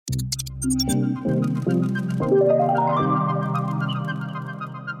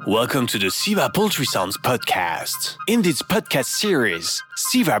Welcome to the Siva Poultry Sounds podcast. In this podcast series,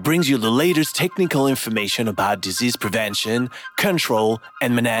 Siva brings you the latest technical information about disease prevention, control,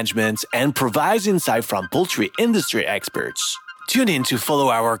 and management, and provides insight from poultry industry experts. Tune in to follow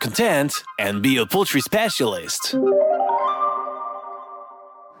our content and be a poultry specialist.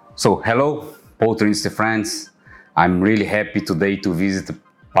 So, hello, poultry industry friends. I'm really happy today to visit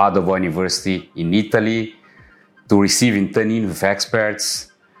Padova University in Italy to receive in Tanin with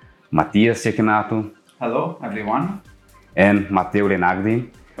experts Mattias Cecchinato. Hello, everyone. And Matteo Lenagdi.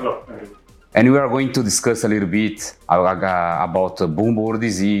 Hello, everyone. And we are going to discuss a little bit about Gumboro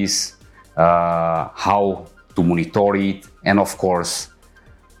disease, how to monitor it, and of course,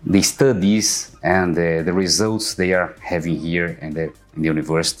 the studies and the results they are having here in the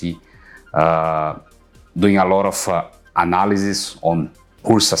university, doing a lot of analysis on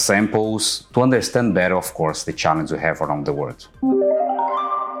Ursa samples to understand better, of course, the challenge we have around the world.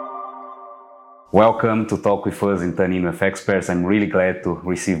 Welcome to talk with us in Tanin with Experts. I'm really glad to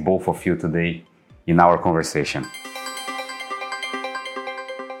receive both of you today in our conversation.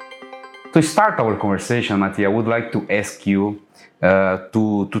 To start our conversation, Mattia, I would like to ask you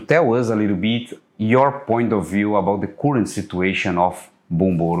to tell us a little bit your point of view about the current situation of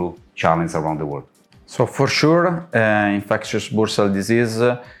Gumboro challenge around the world. So for sure, infectious bursal disease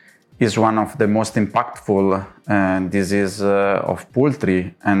is one of the most impactful disease of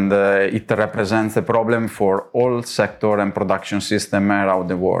poultry, and it represents a problem for all sector and production system around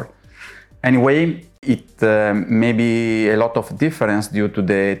the world. Anyway, it may be a lot of difference due to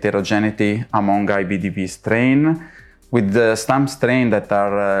the heterogeneity among IBDV strain, with some strain that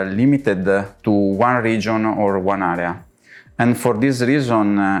are limited to one region or one area. And for this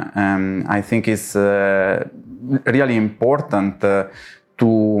reason, I think it's really important to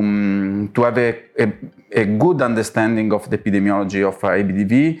have a good understanding of the epidemiology of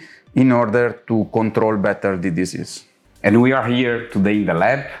IBDV in order to control better the disease. And we are here today in the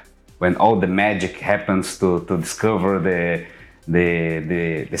lab when all the magic happens to discover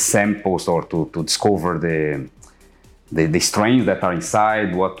the samples or to discover the strains that are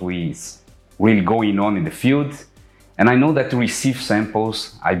inside, what is really going on in the field. And I know that you receive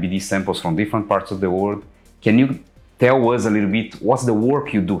samples, IBD samples from different parts of the world. Can you tell us a little bit what's the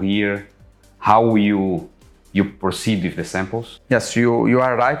work you do here, how you proceed with the samples? Yes, you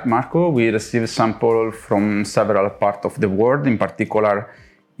are right, Marco. We receive samples from several parts of the world, in particular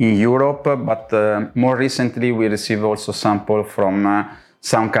in Europe, but more recently we receive also samples from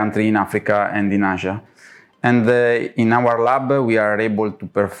some countries in Africa and in Asia. And in our lab, we are able to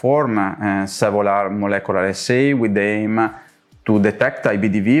perform several molecular assays with the aim to detect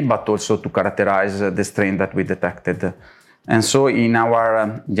IBDV, but also to characterize the strain that we detected. And so in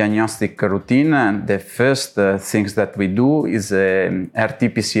our diagnostic routine, the first things that we do is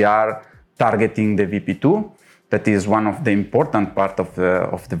RT-PCR targeting the VP2. That is one of the important part of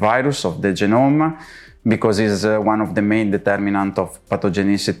the virus, of the genome, because it's one of the main determinants of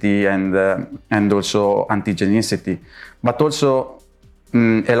pathogenicity and also antigenicity. But also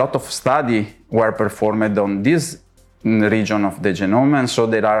a lot of studies were performed on this region of the genome, and so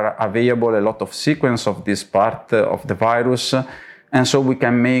there are available a lot of sequence of this part of the virus, and so we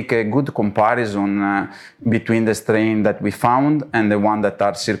can make a good comparison between the strain that we found and the one that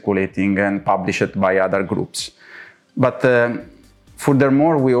are circulating and published by other groups. But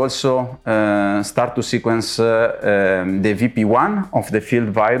furthermore, we also start to sequence the VP1 of the field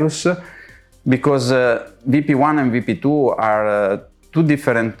virus, because VP1 and VP2 are two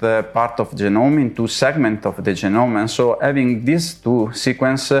different parts of genome in two segments of the genome. And so having these two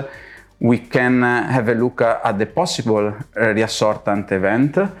sequences, we can have a look at the possible reassortant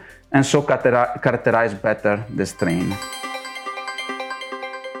event and so characterize better the strain.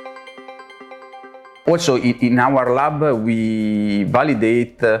 Also, in our lab, we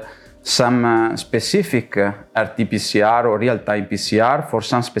validate some specific RT-PCR or real-time PCR for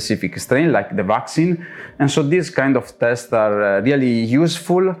some specific strain, like the vaccine. And so these kind of tests are really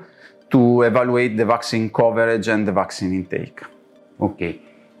useful to evaluate the vaccine coverage and the vaccine intake. Okay.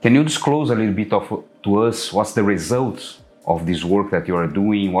 Can you disclose a little bit to us what's the results of this work that you are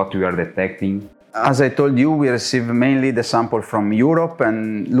doing, what you are detecting? As I told you, we receive mainly the sample from Europe,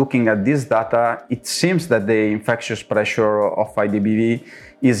 and looking at this data, it seems that the infectious pressure of IBDV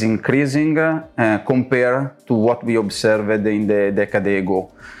is increasing compared to what we observed in the decade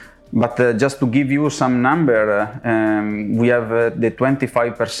ago. But just to give you some number, we have the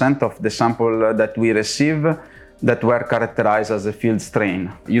 25% of the sample that we receive that were characterized as a field strain.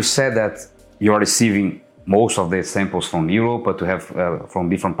 You said that you are receiving most of the samples from Europe, but to have from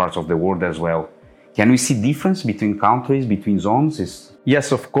different parts of the world as well. Can we see difference between countries, between zones?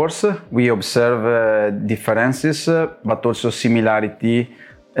 Yes, of course, we observe differences, but also similarity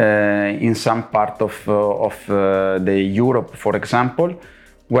in some part of the Europe, for example,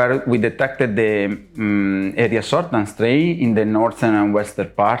 where we detected the Eriasortan strain in the northern and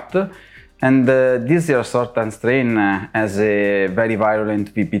western part. And this Eriasortan strain has a very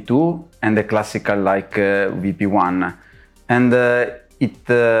virulent VP2 and a classical like VP1. And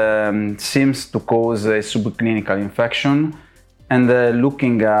it seems to cause a subclinical infection. And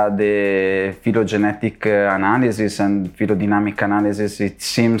looking at the phylogenetic analysis and phylodynamic analysis, it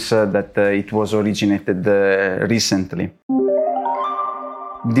seems that it was originated recently.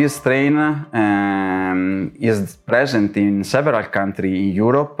 This strain is present in several countries in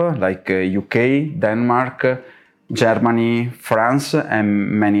Europe, like UK, Denmark, Germany, France,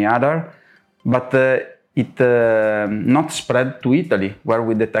 and many others. But it not spread to Italy, where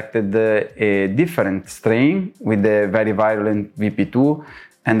we detected a different strain with a very virulent VP2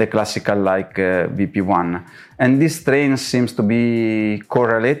 and the classical like VP1. And this strain seems to be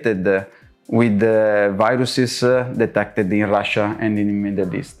correlated with the viruses detected in Russia and in the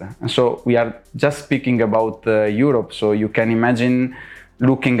Middle East. And so we are just speaking about Europe, so you can imagine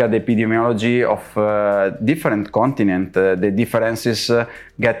looking at the epidemiology of different continents, the differences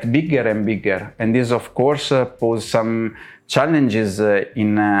get bigger and bigger. And this, of course, pose some challenges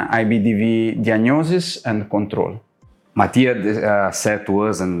in IBDV diagnosis and control. Mattia said to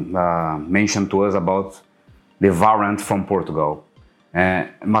us and mentioned to us about the variant from Portugal.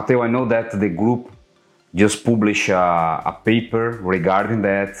 Matteo, I know that the group just published a paper regarding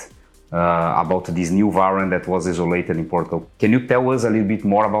that, about this new variant that was isolated in Portugal. Can you tell us a little bit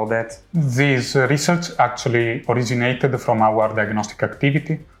more about that? This research actually originated from our diagnostic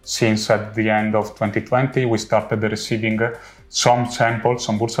activity, since at the end of 2020 we started receiving some samples,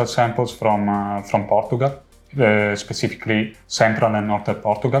 some bursal samples from Portugal, specifically central and northern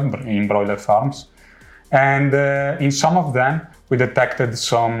Portugal in broiler farms. And in some of them we detected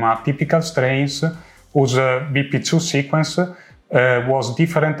some typical strains whose BP2 sequence was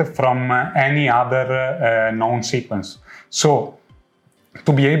different from any other known sequence. So,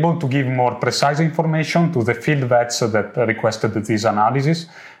 to be able to give more precise information to the field vets that requested this analysis,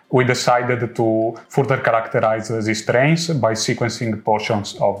 we decided to further characterize these strains by sequencing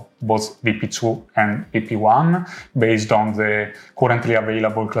portions of both BP2 and BP1 based on the currently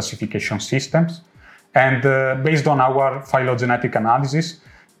available classification systems. And based on our phylogenetic analysis,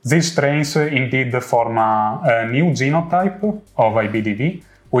 these strains indeed form a new genotype of IBDV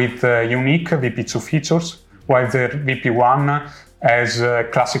with unique VP2 features, while the VP1 has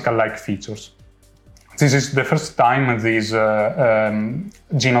classical-like features. This is the first time this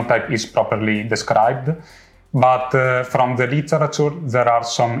genotype is properly described, but from the literature there are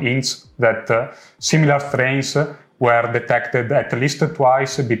some hints that similar strains were detected at least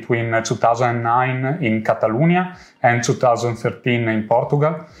twice between 2009 in Catalonia and 2013 in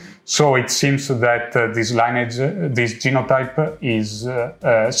Portugal. So it seems that this lineage, this genotype is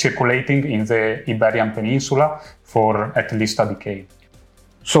circulating in the Iberian Peninsula for at least a decade.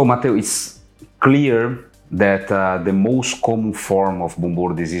 So Matteo, it's clear that the most common form of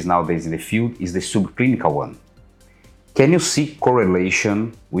Gumboro disease nowadays in the field is the subclinical one. Can you see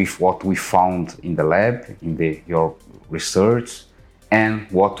correlation with what we found in the lab, in your research, and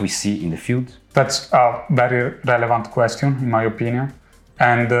what we see in the field? That's a very relevant question, in my opinion.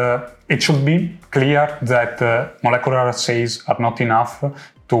 And it should be clear that molecular assays are not enough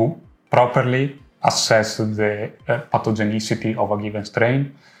to properly assess the pathogenicity of a given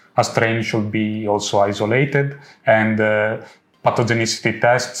strain. A strain should be also isolated, and pathogenicity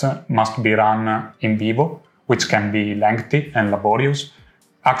tests must be run in vivo, which can be lengthy and laborious.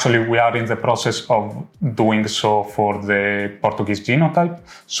 Actually, we are in the process of doing so for the Portuguese genotype,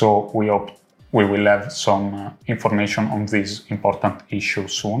 so we hope we will have some information on this important issue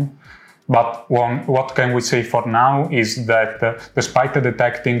soon. But what can we say for now is that despite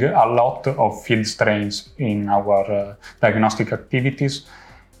detecting a lot of field strains in our diagnostic activities,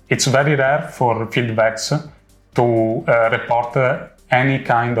 it's very rare for field vets to report any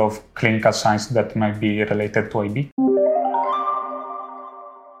kind of clinical signs that might be related to IB.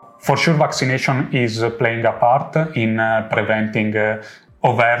 For sure, vaccination is playing a part in preventing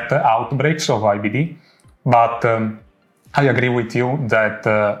overt outbreaks of IBD, but I agree with you that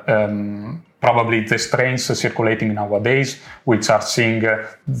probably the strains circulating nowadays, which are seeing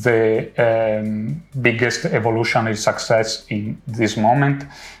the biggest evolutionary success in this moment,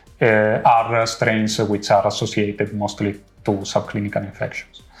 are strains which are associated mostly to subclinical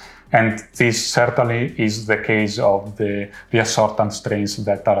infections. And this certainly is the case of the assortant strains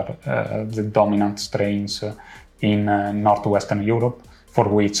that are the dominant strains in northwestern Europe, for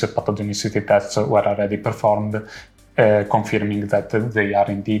which pathogenicity tests were already performed, confirming that they are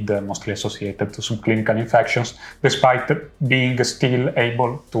indeed mostly associated to subclinical infections, despite being still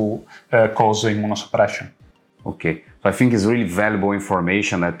able to cause immunosuppression. Okay, so I think it's really valuable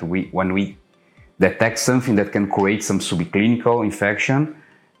information that when we detect something that can create some subclinical infection,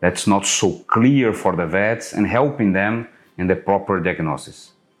 that's not so clear for the vets, and helping them in the proper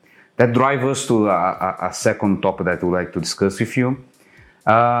diagnosis. That drives us to a second topic that we'd like to discuss with you.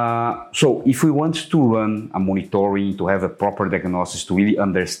 So if we want to run a monitoring, to have a proper diagnosis, to really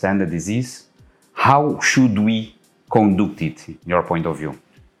understand the disease, how should we conduct it, in your point of view?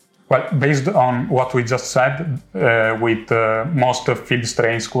 Well, based on what we just said, with most field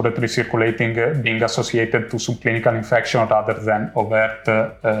strains currently circulating being associated to subclinical infection rather than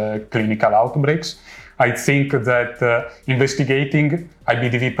overt clinical outbreaks, I think that investigating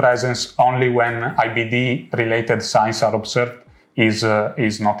IBDV presence only when IBD-related signs are observed is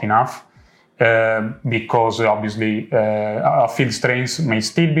not enough, because obviously field strains may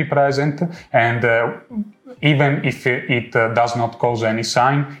still be present, and even if it does not cause any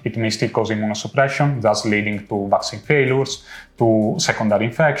sign, it may still cause immunosuppression, thus leading to vaccine failures, to secondary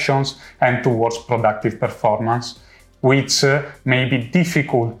infections, and to worse productive performance, which may be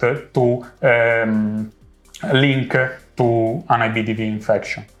difficult to link to an IBDV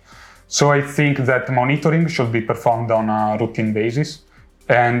infection. So I think that monitoring should be performed on a routine basis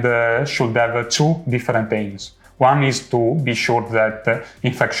and should have two different aims. One is to be sure that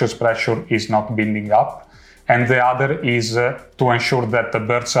infectious pressure is not building up, and the other is to ensure that the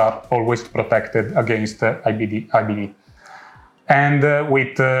birds are always protected against IBD. And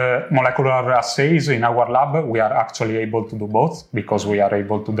with molecular assays in our lab, we are actually able to do both, because we are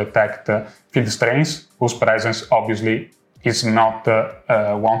able to detect field strains whose presence obviously is not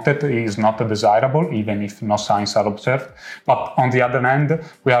wanted, is not desirable, even if no signs are observed. But on the other hand,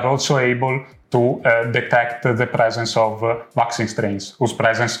 we are also able to detect the presence of vaccine strains, whose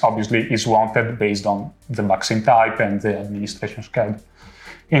presence obviously is wanted based on the vaccine type and the administration schedule.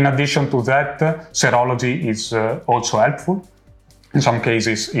 In addition to that, serology is also helpful. In some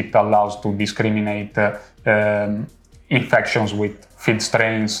cases, it allows to discriminate infections with field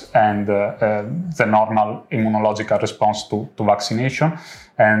strains and the normal immunological response to vaccination.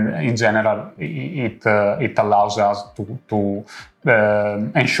 And in general, it allows us to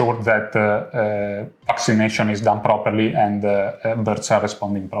ensure that vaccination is done properly and birds are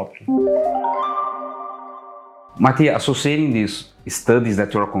responding properly. Mattia, associating these studies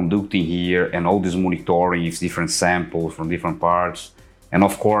that you are conducting here and all this monitoring with different samples from different parts, and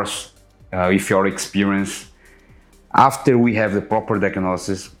of course, with your experience, after we have the proper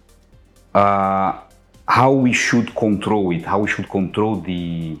diagnosis, how we should control it, how we should control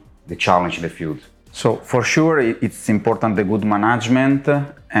the challenge in the field. So for sure, it's important the good management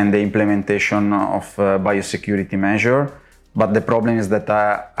and the implementation of biosecurity measure. But the problem is that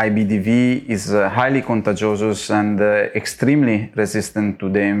IBDV is highly contagious and extremely resistant to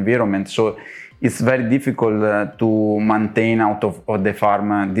the environment. So it's very difficult to maintain out of the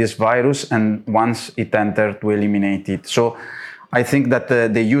farm this virus, and once it enters, to eliminate it. So I think that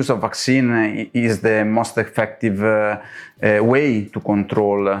the use of vaccine is the most effective way to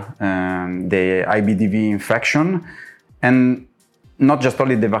control the IBDV infection. And not just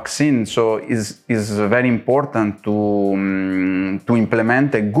only the vaccine, so is very important to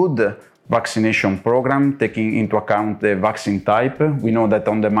implement a good vaccination program, taking into account the vaccine type. We know that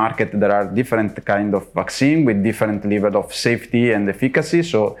on the market there are different kinds of vaccine with different level of safety and efficacy,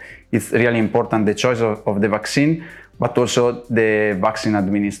 so it's really important the choice of the vaccine, but also the vaccine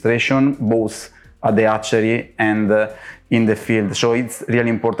administration, both at the hatchery and in the field. So it's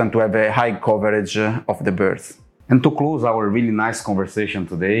really important to have a high coverage of the birds. And to close our really nice conversation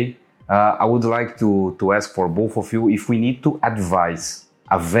today, I would like to ask for both of you, if we need to advise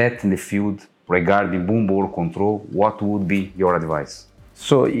a vet in the field regarding Gumboro control, what would be your advice?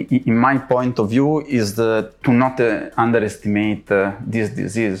 So in my point of view is to not underestimate this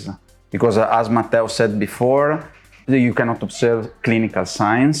disease, because as Matteo said before, you cannot observe clinical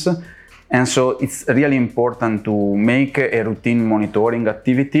signs. And so it's really important to make a routine monitoring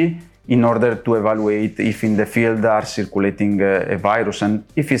activity in order to evaluate if in the field are circulating a virus. And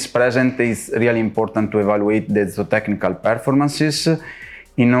if it's present, it's really important to evaluate the zootechnical performances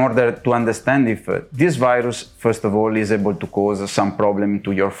in order to understand if this virus, first of all, is able to cause some problem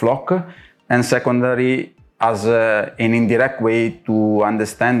to your flock, and secondary, as an indirect way to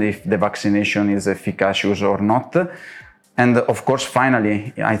understand if the vaccination is efficacious or not. And of course,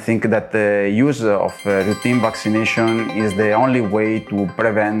 finally, I think that the use of routine vaccination is the only way to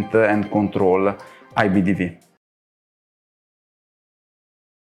prevent and control IBDV.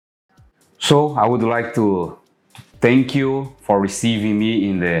 So I would like to thank you for receiving me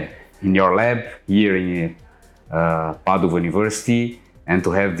in your lab here in Padova University, and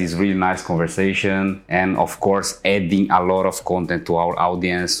to have this really nice conversation, and of course adding a lot of content to our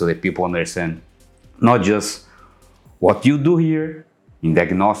audience so that people understand not just what you do here in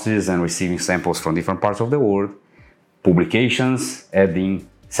diagnosis and receiving samples from different parts of the world, publications, adding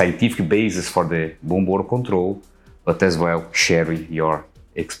scientific basis for the Gumboro control, but as well sharing your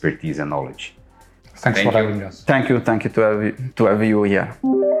expertise and knowledge. Thanks for having us. Thank you to have you here.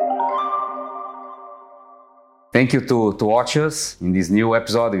 Thank you to watch us in this new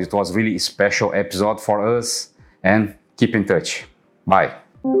episode. It was really a special episode for us, and keep in touch. Bye.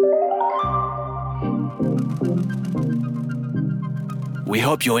 We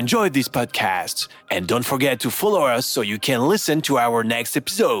hope you enjoyed this podcast, and don't forget to follow us so you can listen to our next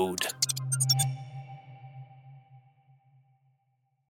episode.